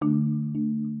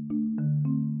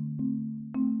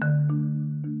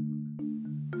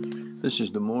This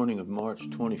is the morning of March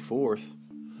 24th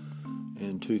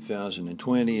in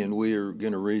 2020, and we are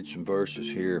going to read some verses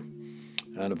here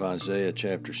out of Isaiah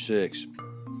chapter 6.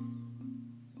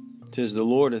 It says, "The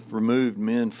Lord hath removed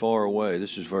men far away."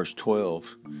 This is verse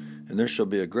 12. "And there shall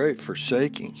be a great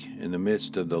forsaking in the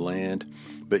midst of the land,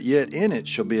 but yet in it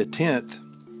shall be a tenth,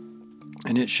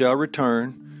 and it shall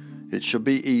return, it shall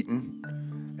be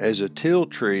eaten, as a till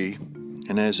tree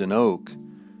and as an oak,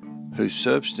 whose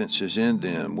substance is in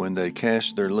them when they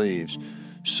cast their leaves,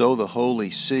 so the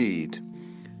holy seed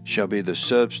shall be the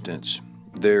substance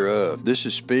thereof." This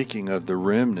is speaking of the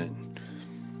remnant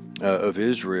of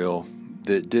Israel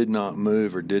that did not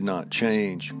move or did not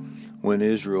change when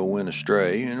Israel went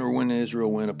astray or when Israel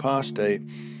went apostate.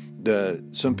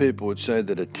 Some people would say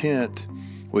that a tenth,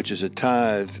 which is a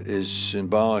tithe, is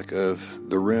symbolic of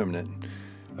the remnant.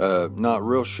 Not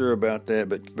real sure about that,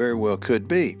 but very well could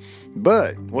be.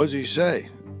 But what does he say?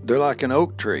 They're like an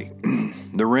oak tree,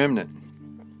 the remnant.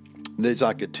 There's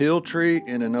like a till tree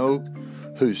and an oak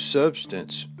whose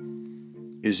substance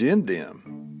is in them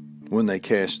when they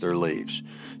cast their leaves.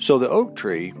 So the oak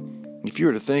tree, if you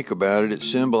were to think about it, it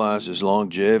symbolizes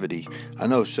longevity. I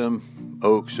know some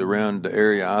oaks around the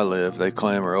area I live, they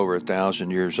claim are over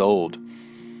 1,000 years old.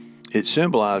 It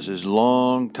symbolizes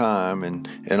long time and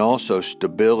also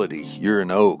stability. You're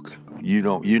an oak.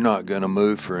 You're not going to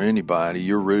move for anybody.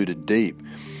 You're rooted deep.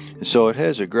 And so it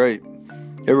has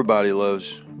everybody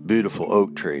loves beautiful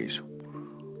oak trees.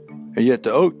 And yet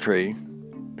the oak tree,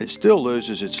 it still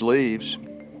loses its leaves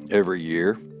every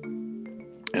year.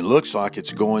 It looks like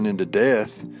it's going into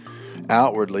death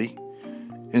outwardly.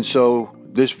 And so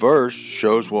this verse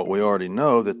shows what we already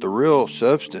know, that the real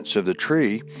substance of the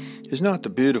tree is not the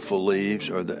beautiful leaves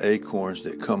or the acorns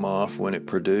that come off when it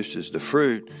produces the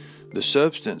fruit.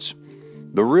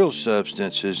 The real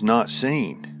substance is not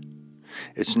seen.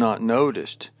 It's not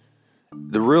noticed.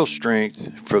 The real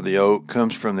strength for the oak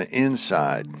comes from the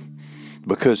inside,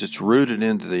 because it's rooted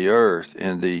into the earth,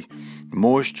 and the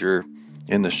moisture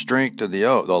and the strength of the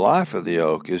oak, the life of the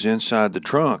oak, is inside the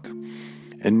trunk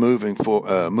and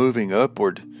moving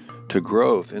upward to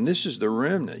growth. And this is the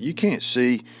remnant. You can't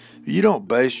see. You don't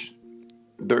base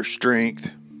their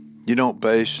strength. You don't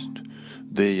base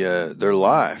their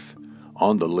life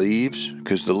on the leaves,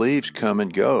 because the leaves come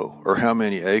and go, or how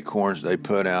many acorns they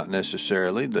put out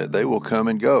necessarily. That they will come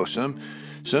and go. Some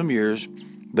years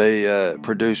they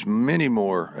produce many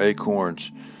more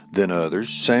acorns than others.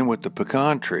 Same with the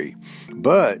pecan tree.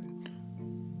 But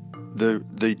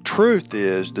the truth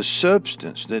is the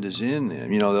substance that is in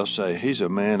them. They'll say, he's a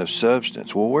man of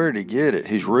substance. Well, where did he get it?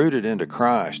 He's rooted into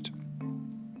Christ.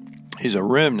 He's a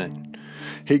remnant.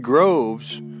 He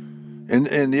grows, and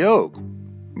the oak,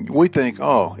 we think,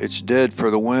 oh, it's dead for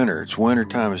the winter. It's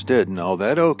wintertime, it's dead. No,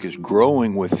 that oak is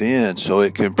growing within so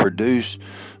it can produce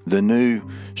the new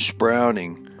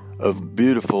sprouting of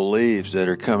beautiful leaves that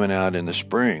are coming out in the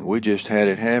spring. We just had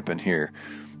it happen here.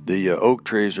 The oak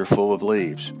trees are full of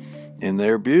leaves, and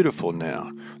they're beautiful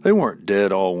now. They weren't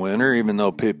dead all winter, even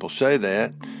though people say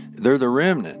that. They're the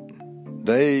remnant.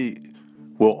 They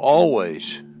will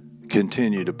always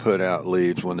continue to put out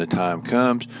leaves when the time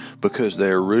comes, because they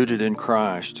are rooted in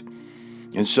Christ.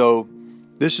 And so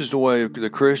this is the way the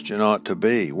Christian ought to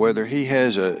be. Whether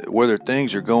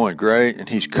things are going great and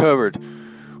he's covered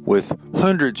with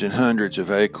hundreds and hundreds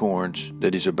of acorns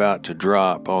that he's about to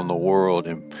drop on the world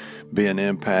and be an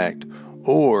impact,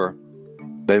 or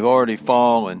they've already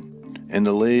fallen and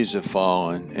the leaves have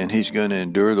fallen, and he's going to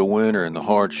endure the winter and the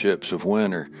hardships of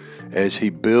winter as he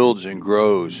builds and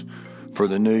grows for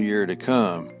the new year to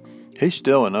come. He's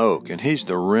still an oak, and he's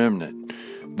the remnant.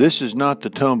 This is not the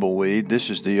tumbleweed. This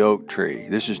is the oak tree.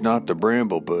 This is not the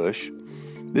bramble bush.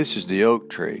 This is the oak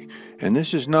tree. And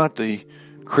this is not the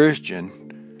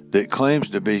Christian that claims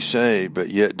to be saved but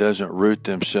yet doesn't root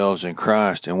themselves in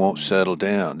Christ and won't settle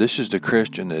down. This is the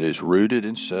Christian that is rooted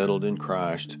and settled in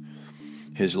Christ.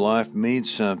 His life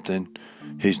means something.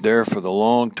 He's there for the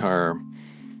long term.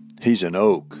 He's an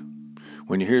oak.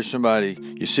 When you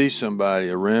see somebody,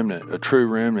 a remnant, a true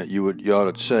remnant, you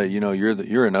ought to say,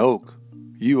 you're an oak.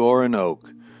 You are an oak.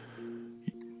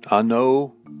 I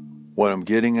know what I'm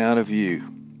getting out of you,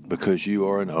 because you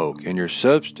are an oak, and your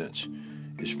substance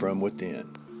is from within.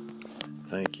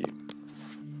 Thank you.